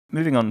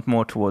moving on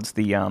more towards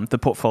the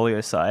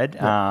portfolio side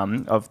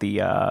of the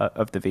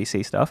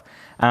VC stuff.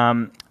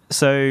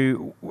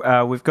 So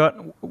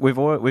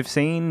we've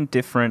seen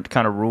different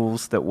kind of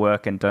rules that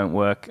work and don't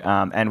work,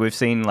 and we've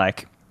seen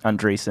like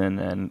Andreessen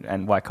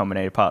and Y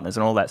Combinator Partners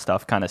and all that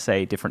stuff kind of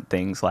say different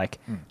things like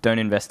don't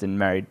invest in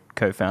married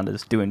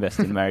co-founders, do invest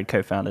in married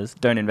co-founders,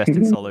 don't invest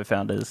in solo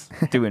founders,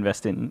 do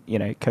invest in,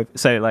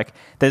 so like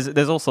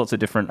there's all sorts of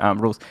different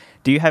rules.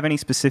 Do you have any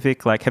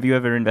specific, like, have you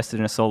ever invested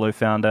in a solo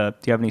founder?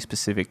 Do you have any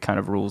specific kind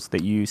of rules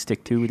that you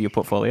stick to with your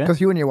portfolio?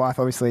 Because you and your wife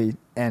obviously,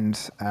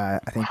 and I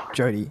think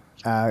Jody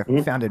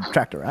founded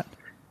Tractor, right?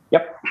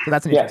 Yep. So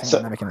that's an interesting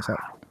dynamic in itself.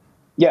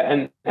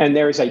 Yeah, and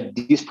there is a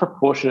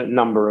disproportionate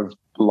number of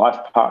life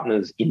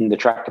partners in the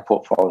Tractor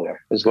portfolio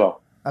as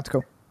well. That's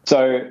cool.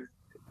 So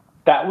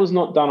that was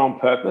not done on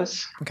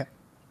purpose. Okay.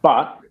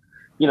 But,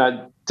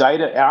 our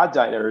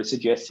data is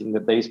suggesting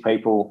that these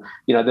people,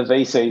 the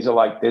VCs are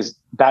like,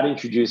 that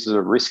introduces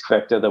a risk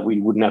factor that we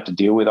wouldn't have to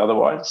deal with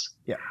otherwise.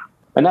 Yeah.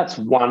 And that's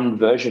one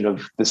version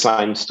of the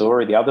same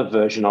story. The other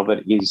version of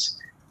it is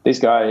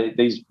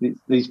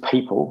these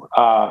people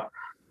are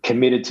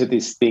committed to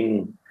this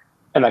thing,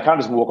 and they can't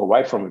just walk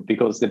away from it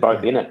because they're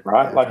both in it,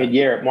 right? Like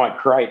it might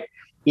create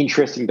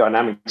interesting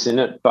dynamics in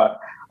it, but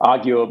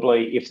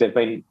arguably if they've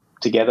been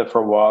together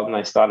for a while and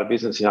they start a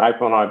business,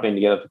 April and I have been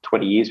together for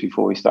 20 years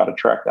before we started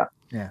Tractor.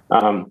 Yeah.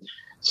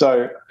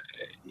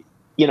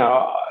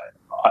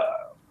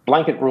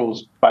 Blanket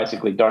rules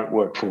basically don't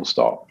work full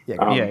stop. And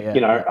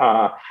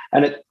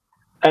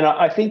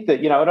I think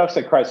that, it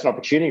also creates an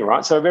opportunity,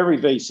 right? So if every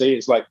VC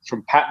is like,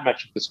 from pattern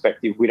matching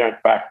perspective, we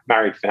don't back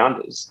married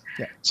founders.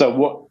 Yeah.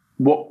 So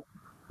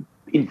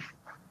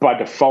by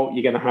default,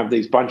 you're going to have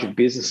these bunch of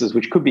businesses,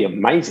 which could be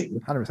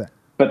amazing, 100%.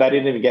 but they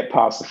didn't even get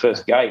past the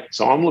first gate.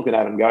 So I'm looking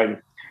at them going,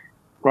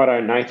 righto,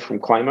 Nath from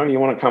Clamo, you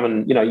want to come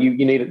and,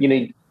 you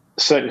need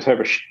a certain type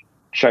of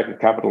shape of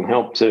capital and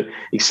help to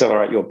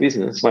accelerate your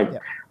business.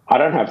 I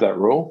don't have that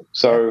rule.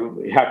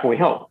 So how can we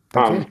help?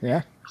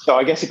 So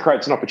I guess it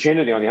creates an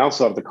opportunity on the other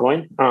side of the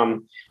coin.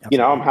 I'm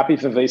happy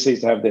for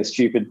VCs to have their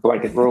stupid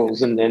blanket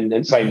rules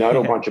and say no to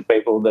a bunch of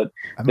people that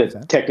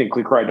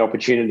technically create an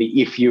opportunity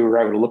if you were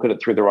able to look at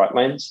it through the right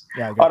lens.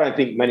 Yeah, I don't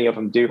think many of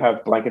them do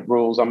have blanket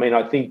rules. I mean,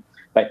 I think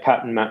they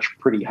pattern match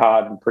pretty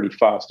hard and pretty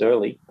fast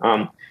early.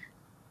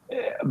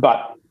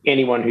 But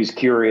anyone who's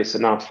curious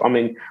enough, I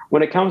mean,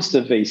 when it comes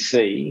to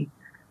VC,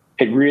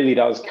 it really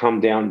does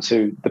come down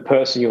to the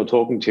person you're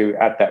talking to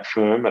at that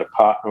firm, at a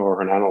partner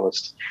or an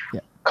analyst. Yeah.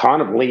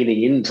 Kind of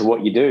leaning into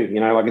what you do,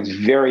 it's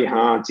very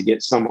hard to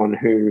get someone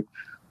to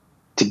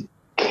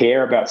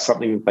care about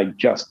something that they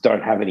just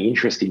don't have any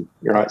interest in,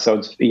 right? So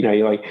it's,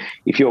 you're like,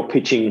 if you're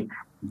pitching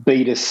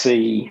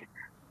B2C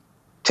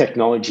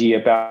technology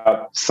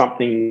about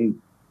something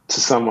to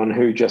someone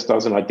who just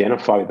doesn't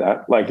identify with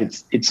that, like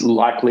it's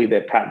likely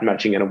they're pattern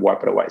matching and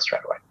wipe it away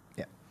straight away.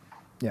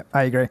 Yeah,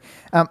 I agree.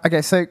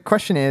 Okay, so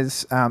question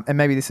is, and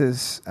maybe this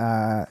is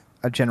a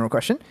general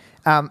question,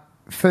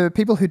 for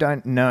people who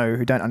don't know,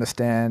 who don't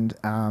understand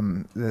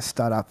the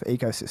startup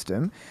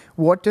ecosystem,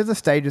 what do the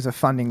stages of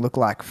funding look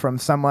like from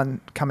someone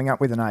coming up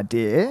with an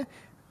idea,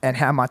 and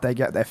how might they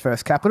get their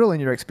first capital in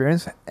your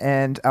experience,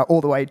 and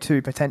all the way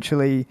to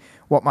potentially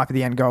what might be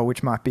the end goal,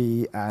 which might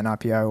be an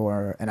IPO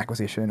or an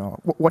acquisition, or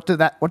what does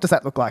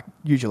that look like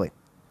usually?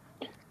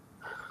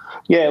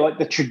 Yeah, like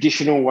the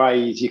traditional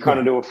ways, you kind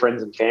of do a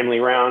friends and family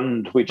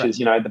round, which is,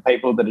 the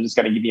people that are just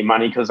going to give you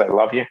money because they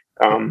love you.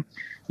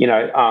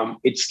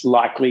 It's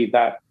likely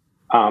that,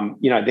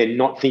 they're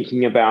not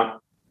thinking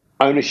about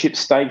ownership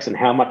stakes and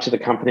how much of the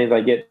company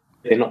they get.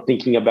 They're not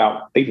thinking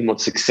about even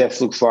what success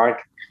looks like.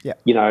 Yeah.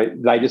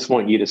 They just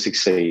want you to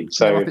succeed.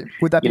 So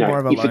would that be more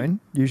of a loan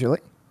usually?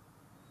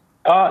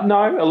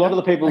 No, a lot of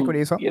the people,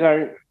 equity as well?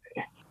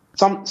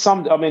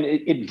 some, I mean,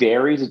 it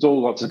varies. It's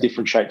all lots of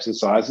different shapes and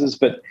sizes,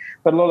 but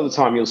a lot of the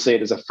time you'll see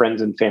it as a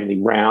friends and family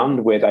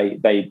round where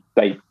they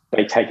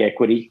take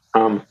equity.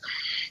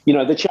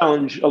 The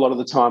challenge a lot of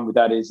the time with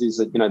that is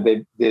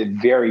that, they're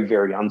very,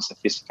 very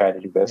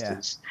unsophisticated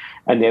investors,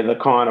 and they're the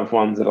kind of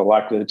ones that are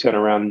likely to turn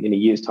around in a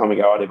year's time and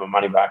go, I need my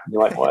money back. And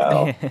you're like,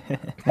 well,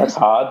 that's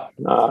hard.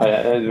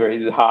 It's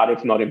very hard,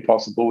 if not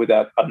impossible,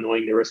 without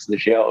annoying the rest of the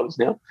shareholders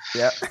now.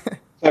 Yeah.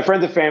 So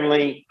friends and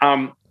family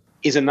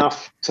is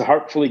enough to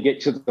hopefully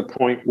get to the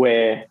point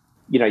where,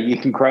 you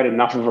can create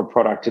enough of a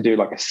product to do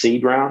like a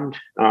seed round,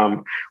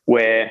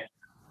 where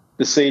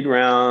the seed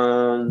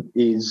round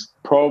is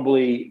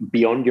probably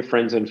beyond your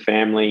friends and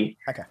family,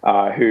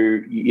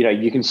 who,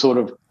 you can sort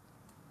of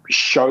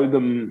show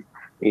them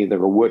either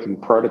a working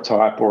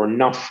prototype or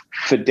enough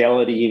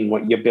fidelity in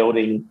what you're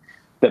building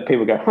that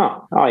people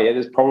go,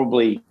 there's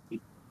probably,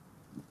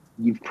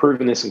 you've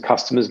proven there's some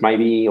customers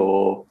maybe,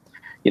 or,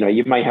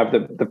 you may have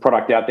the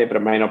product out there, but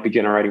it may not be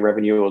generating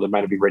revenue, or they may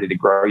not be ready to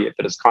grow yet,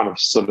 but it's kind of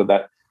sort of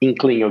that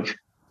inkling of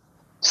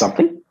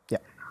something. Yeah.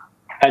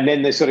 And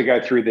then they sort of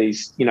go through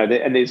these,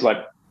 and there's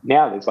like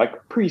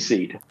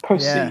pre-seed,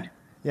 post-seed,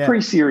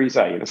 pre-series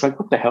A. And it's like,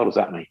 what the hell does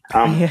that mean?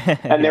 And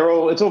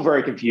it's all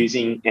very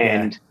confusing.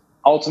 And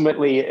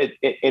ultimately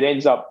it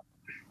ends up,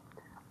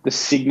 the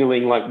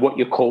signaling, like what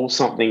you call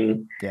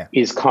something, Yeah.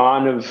 is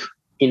kind of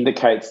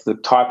indicates the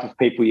type of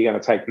people you're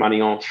going to take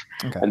money off.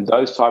 Okay. And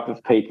those type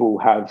of people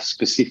have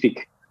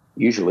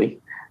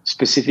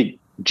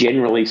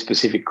generally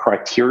specific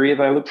criteria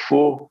they look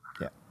for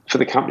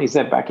the companies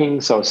they're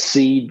backing. So a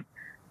seed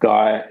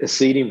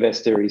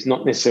investor is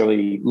not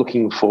necessarily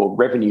looking for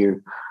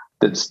revenue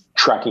that's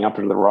tracking up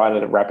into the right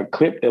at a rapid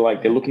clip.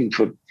 They're looking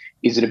for,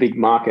 is it a big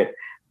market?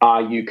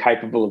 Are you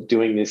capable of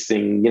doing this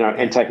thing,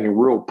 and taking a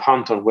real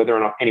punt on whether or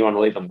not anyone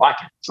will even like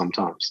it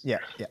sometimes. Yeah,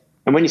 yeah.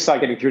 And when you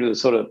start getting through to the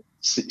sort of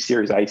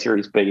Series A,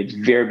 Series B,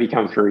 it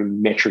becomes very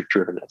metric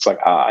driven. It's like,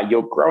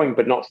 you're growing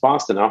but not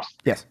fast enough.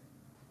 Yes.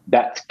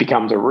 That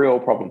becomes a real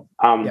problem.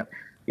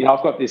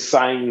 I've got this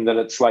saying that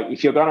it's like,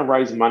 if you're going to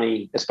raise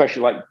money,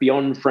 especially like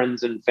beyond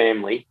friends and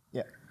family,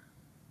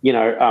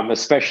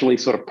 especially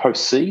sort of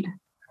post-seed,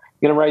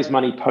 you're going to raise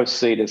money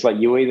post-seed. It's like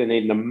you either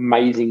need an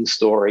amazing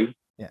story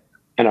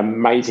and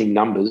amazing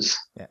numbers,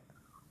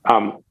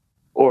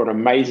 or an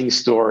amazing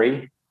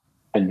story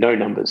and no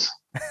numbers.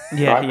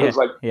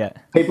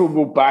 People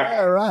will back.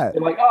 Yeah, right.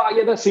 They're like,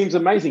 that seems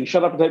amazing.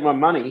 Shut up and take my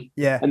money.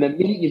 Yeah. And the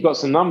minute you've got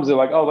some numbers, they're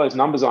like, those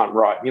numbers aren't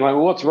right. And you're like,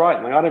 well, what's right?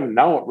 And like, I don't even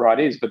know what right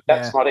is, but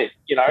that's not it.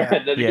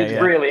 And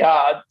it's really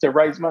hard to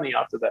raise money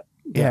after that.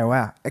 Yeah,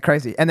 wow.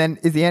 Crazy. And then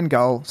is the end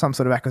goal some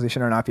sort of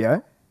acquisition or an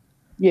IPO?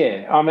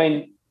 Yeah. I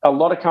mean, a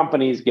lot of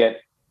companies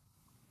get,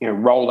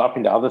 rolled up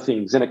into other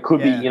things. And it could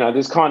be,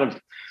 there's kind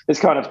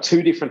of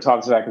two different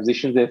types of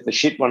acquisitions. There's the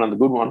shit one and the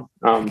good one.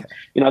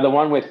 The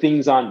one where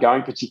things aren't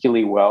going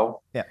particularly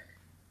well. Yeah.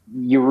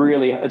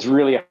 It's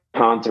really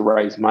hard to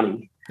raise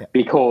money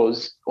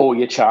because all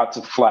your charts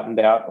have flattened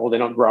out, or they're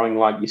not growing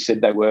like you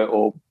said they were,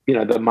 or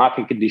the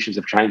market conditions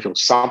have changed or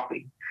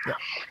something. Yeah.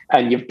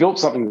 And you've built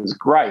something that's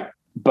great,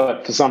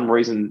 but for some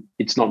reason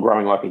it's not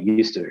growing like it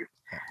used to.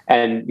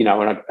 And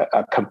when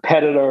a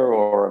competitor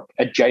or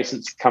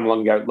adjacents come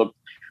along and go, look,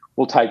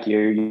 we'll take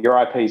you. Your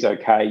IP is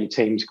okay. Your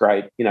team's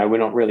great. We're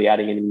not really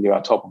adding anything to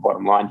our top or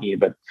bottom line here,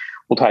 but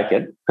we'll take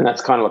it. And that's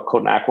kind of like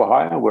called an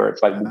acqui-hire, where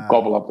it's like we'll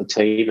gobble up the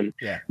team. And,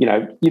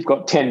 you've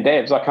got 10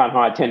 devs. I can't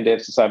hire 10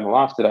 devs to save my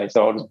life today,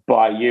 so I'll just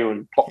buy you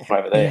and plop them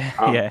over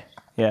there.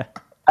 Yeah.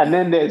 And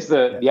then there's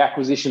the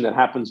acquisition that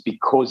happens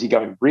because you're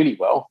going really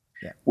well,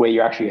 where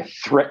you're actually a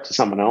threat to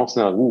someone else.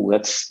 And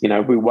that's,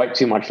 if we wait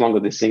too much longer,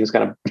 this thing is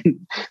going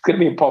to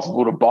be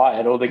impossible to buy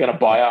it, or they're going to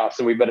buy us,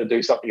 and we better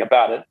do something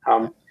about it.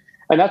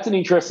 And that's an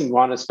interesting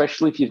one,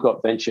 especially if you've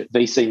got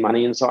VC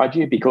money inside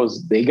you,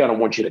 because they're going to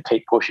want you to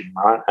keep pushing,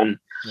 right? And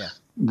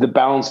the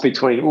balance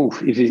between,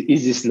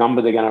 is this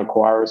number they're going to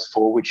acquire us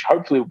for, which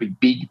hopefully will be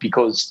big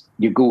because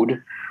you're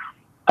good,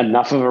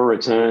 enough of a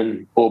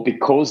return, or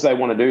because they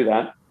want to do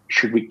that,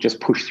 should we just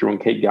push through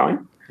and keep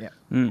going? Yeah.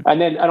 And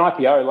then an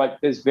IPO,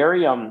 like there's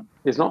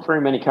not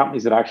very many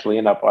companies that actually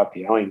end up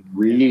IPOing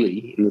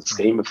really in the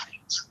scheme of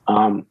things.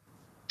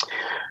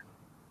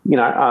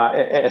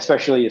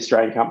 Especially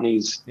Australian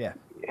companies. Yeah.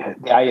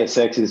 The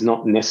ASX is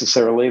not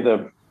necessarily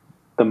the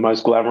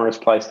most glamorous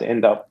place to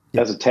end up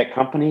as a tech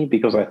company,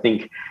 because I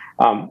think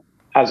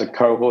as a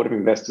cohort of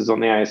investors on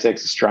the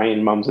ASX,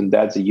 Australian mums and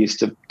dads are used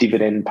to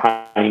dividend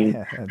paying,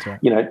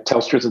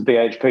 Telstras and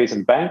BHPs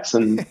and banks,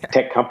 and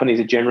tech companies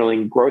are generally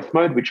in growth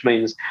mode, which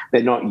means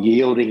they're not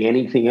yielding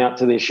anything out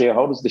to their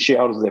shareholders. The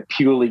shareholders, they're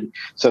purely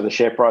so the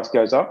share price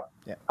goes up.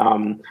 Yeah.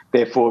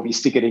 Therefore, if you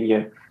stick it in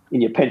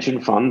your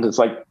pension fund, it's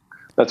like,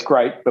 that's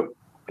great, but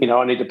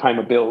I need to pay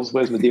my bills.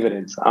 Where's my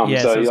dividends?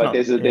 There's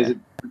a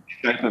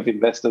shape of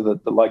investor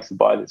that likes to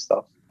buy this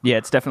stuff. Yeah,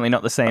 it's definitely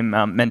not the same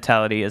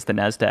mentality as the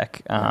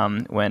Nasdaq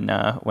when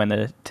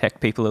the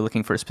tech people are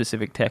looking for a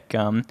specific tech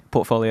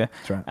portfolio.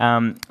 That's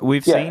right.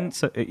 We've seen.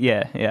 So.